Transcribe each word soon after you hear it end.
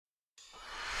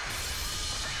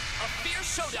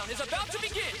showdown is about to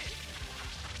begin!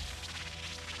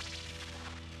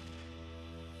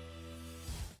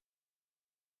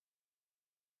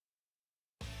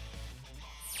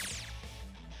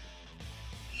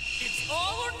 It's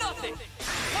all or nothing!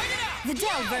 Fight it out!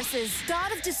 Videl versus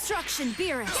God of Destruction,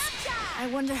 Beerus. I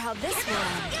wonder how this will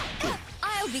end.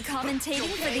 I'll be commentating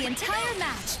for the entire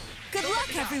match. Good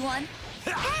luck, everyone!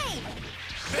 Hey!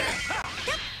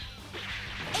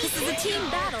 This is a team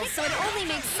battle, so it only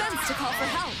makes sense to call for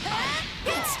help.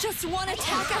 It's just one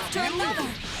attack after another.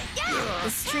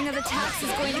 The string of attacks is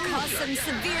going to cause some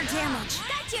severe damage.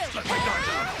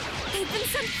 They've been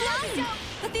sent flying,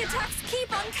 but the attacks keep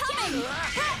on coming.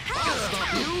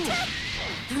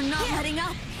 They're not letting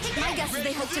up. My guess is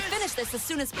they hope to finish this as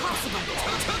soon as possible.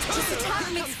 This attack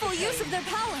makes full use of their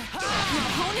power. The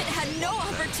opponent had no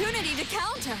opportunity to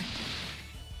counter.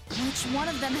 Which one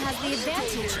of them has the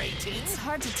advantage? It's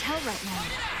hard to tell right now.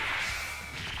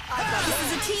 This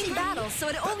is a team battle, so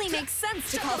it only makes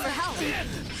sense to call for help.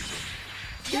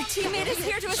 Your teammate is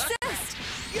here to assist.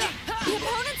 The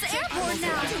opponent's airborne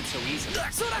now.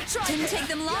 Didn't take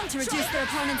them long to reduce their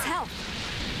opponent's health.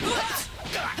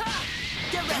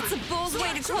 That's a bold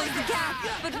way to close the gap,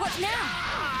 but what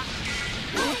now?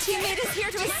 Your teammate is here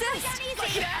to assist.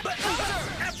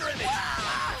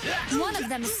 One of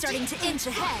them is starting to inch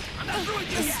ahead.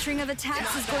 The string of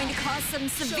attacks is going to cause some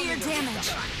severe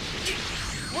damage.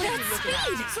 That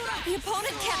speed! The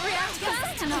opponent can't react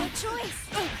fast enough.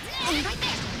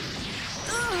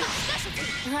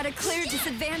 We're at a clear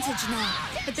disadvantage now,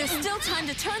 but there's still time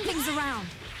to turn things around.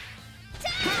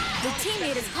 The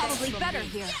teammate is probably better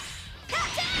here.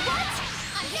 What?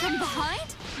 From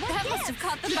behind? That must have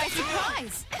caught them by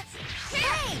surprise.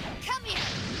 Hey! Come here!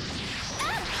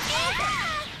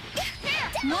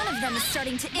 One of them is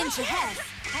starting to inch ahead.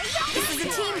 This is a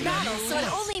team battle, so it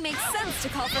only makes sense to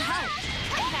call for help.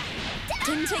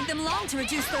 Didn't take them long to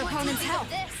reduce their opponent's health.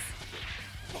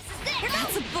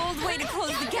 That's a bold way to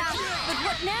close the gap, but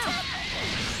what now?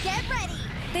 Get ready!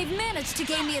 They've managed to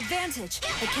gain the advantage,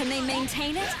 but can they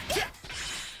maintain it?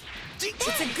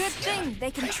 It's a good thing they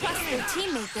can trust their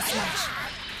teammate this much.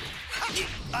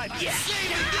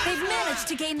 They've managed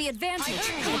to gain the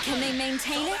advantage, but can they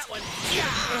maintain it?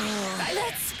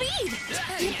 That speed!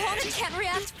 The opponent can't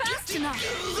react fast enough.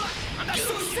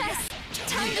 Success!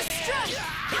 Time to strike!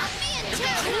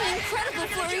 An incredible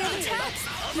flurry of attacks!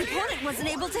 The opponent wasn't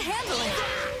able to handle it.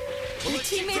 Their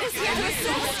teammate is here to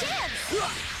assist.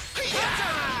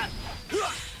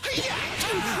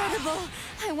 Incredible!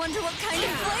 I wonder what kind of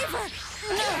flavor!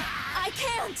 No, I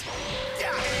can't!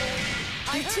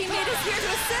 Your teammate is here to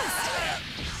assist!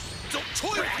 Don't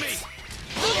toy with me!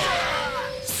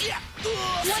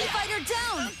 One fighter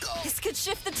down! This could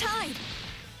shift the tide!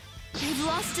 They've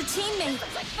lost a teammate,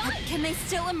 but can they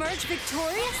still emerge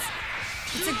victorious?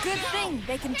 It's a good thing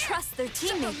they can trust their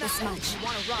teammate this much. You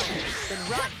wanna run, then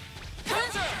run!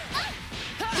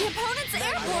 The opponent's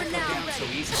airborne now!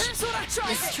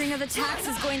 The string of attacks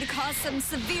is going to cause some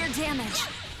severe damage.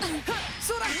 Your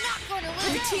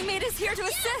teammate is here to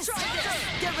assist!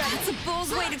 It's a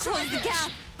bold way to close the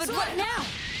gap, but what now?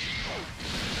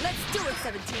 Let's do it,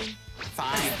 17.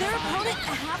 Does their opponent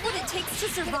have what it takes to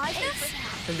survive this?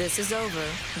 This is over.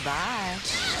 Bye.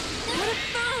 What a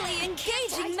thoroughly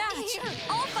engaging match!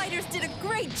 All fighters did a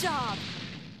great job!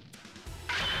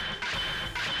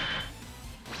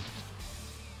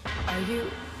 Are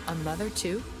you a mother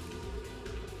too?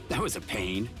 That was a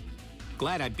pain.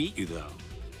 Glad I beat you, though.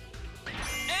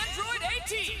 Android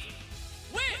 18!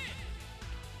 Win!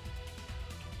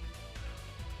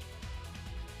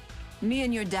 Me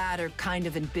and your dad are kind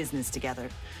of in business together,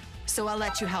 so I'll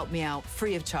let you help me out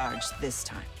free of charge this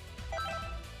time.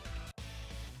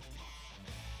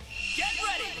 Get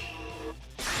ready!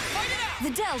 Fight it out!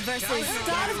 Videl versus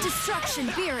God of Destruction,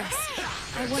 Beerus.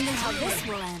 I wonder how this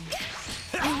will end.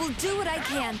 I will do what I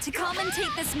can to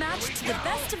commentate this match to the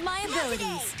best of my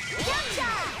abilities. Yamcha!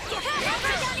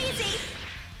 Never done easy!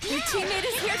 Your teammate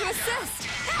is here to assist.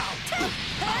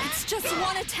 It's just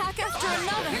one attack after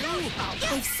another.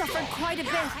 They've suffered quite a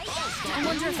bit. I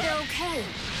wonder if they're okay.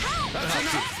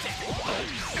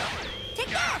 Take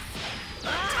this!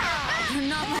 They're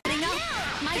not letting up.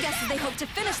 My guess is they hope to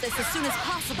finish this as soon as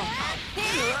possible.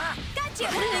 Got you!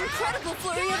 What an incredible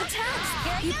flurry of attacks!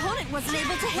 The opponent wasn't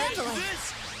able to handle it.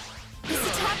 This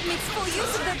attack makes full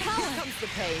use of their power. Comes the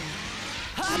pain.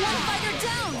 One fighter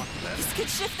down! This could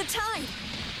shift the tide.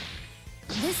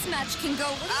 This match can go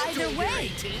either way.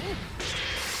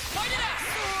 Fight it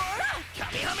out!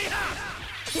 Kamehameha!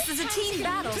 This is a team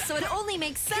battle, so it only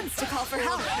makes sense to call for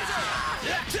help.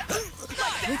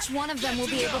 Which one of them will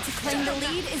be able to claim the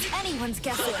lead is anyone's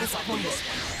guess at this point.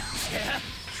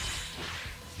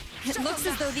 It looks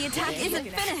as though the attack isn't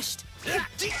finished.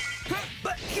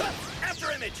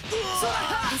 After image.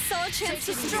 I saw a chance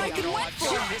to strike and went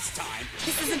for it. This time.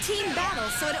 This is a team battle,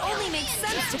 so it only makes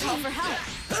sense to call for help.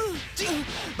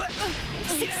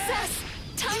 Success!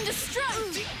 Time to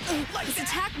strike! This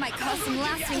attack might cause some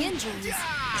lasting injuries.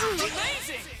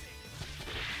 Amazing!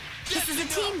 This is a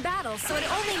team battle, so it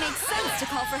only makes sense to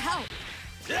call for help.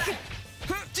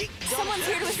 Someone's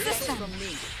here to assist them.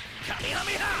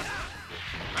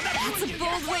 That's a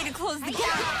bold way to close the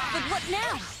gap, but what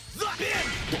now?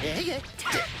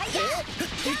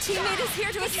 Your teammate is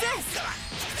here to assist.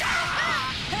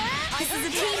 This is a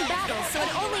team battle, so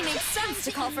it only makes sense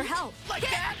to call for help. Like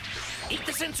that? Eat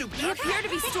the sensu. They appear to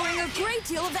be storing a great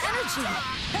deal of energy.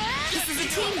 This is a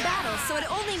team battle, so it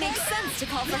only makes sense to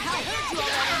call for help.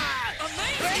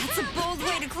 Amazing! That's a bold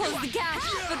way to close the gap,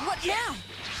 but what now?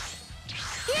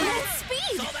 We're at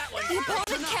speed! The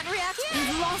opponent can't react.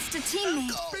 They've lost a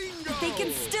teammate, but they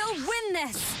can still win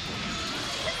this.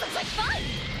 This looks like fun!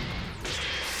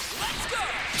 Let's go!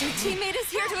 Your teammate is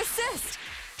here to assist.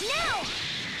 Now!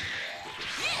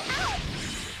 Ow!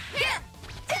 Here!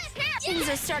 Things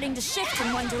are starting to shift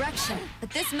in one direction, but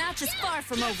this match is far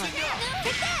from over. Take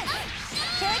this!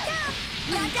 Here I come!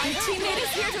 Your teammate is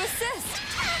here to assist.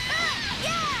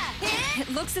 Yeah! It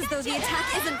looks as though the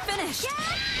attack isn't finished.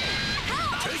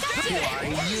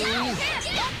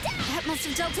 That must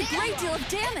have dealt a great deal of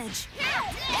damage.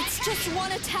 It's just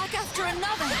one attack after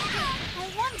another. I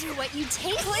wonder what you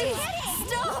take. Please,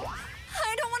 stop!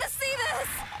 I don't want to see this!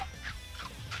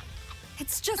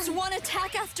 It's just one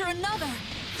attack after another.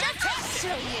 I'll show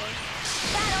you.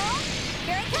 Battle!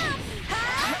 Here I come!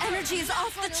 Her energy is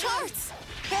off the charts.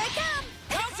 Here I come!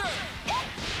 Counter!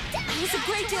 There's a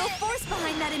great deal of force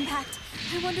behind that impact.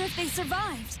 I wonder if they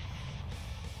survived.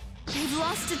 They've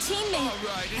lost a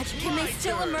teammate, but can they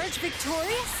still emerge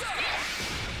victorious?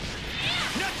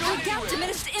 Their gap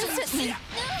diminished instantly.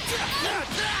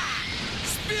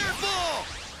 Spear ball!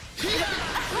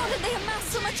 How did they amass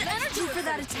so much energy for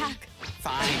that attack?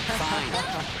 Fine, fine.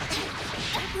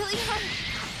 That really hurt.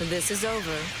 This is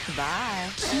over. Bye.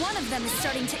 One of them is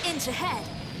starting to inch ahead.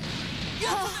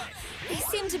 Oh, they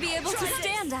seem to be able to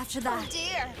stand after that.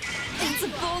 Dear! It's a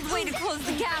bold way to close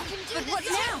the gap, but what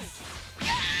now?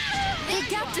 Their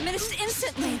gap diminished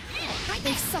instantly.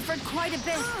 They've suffered quite a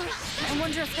bit. I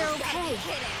wonder if they're okay.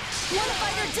 One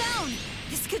fighter down!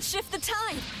 This could shift the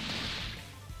tide.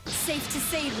 Safe to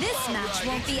say this match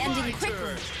won't be ending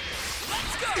quickly.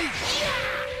 Let's go!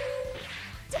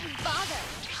 Don't bother!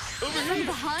 From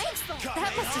behind?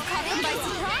 That must have caught them by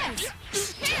surprise.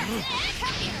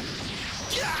 Come here!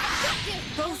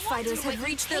 Both fighters have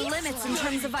reached their limits in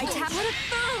terms of vitality. What a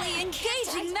thoroughly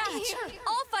engaging match!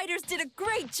 All fighters did a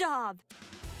great job!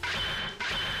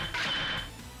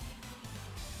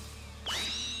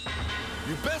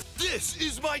 You best. This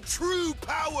is my true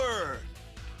power!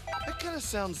 That kind of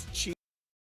sounds cheap.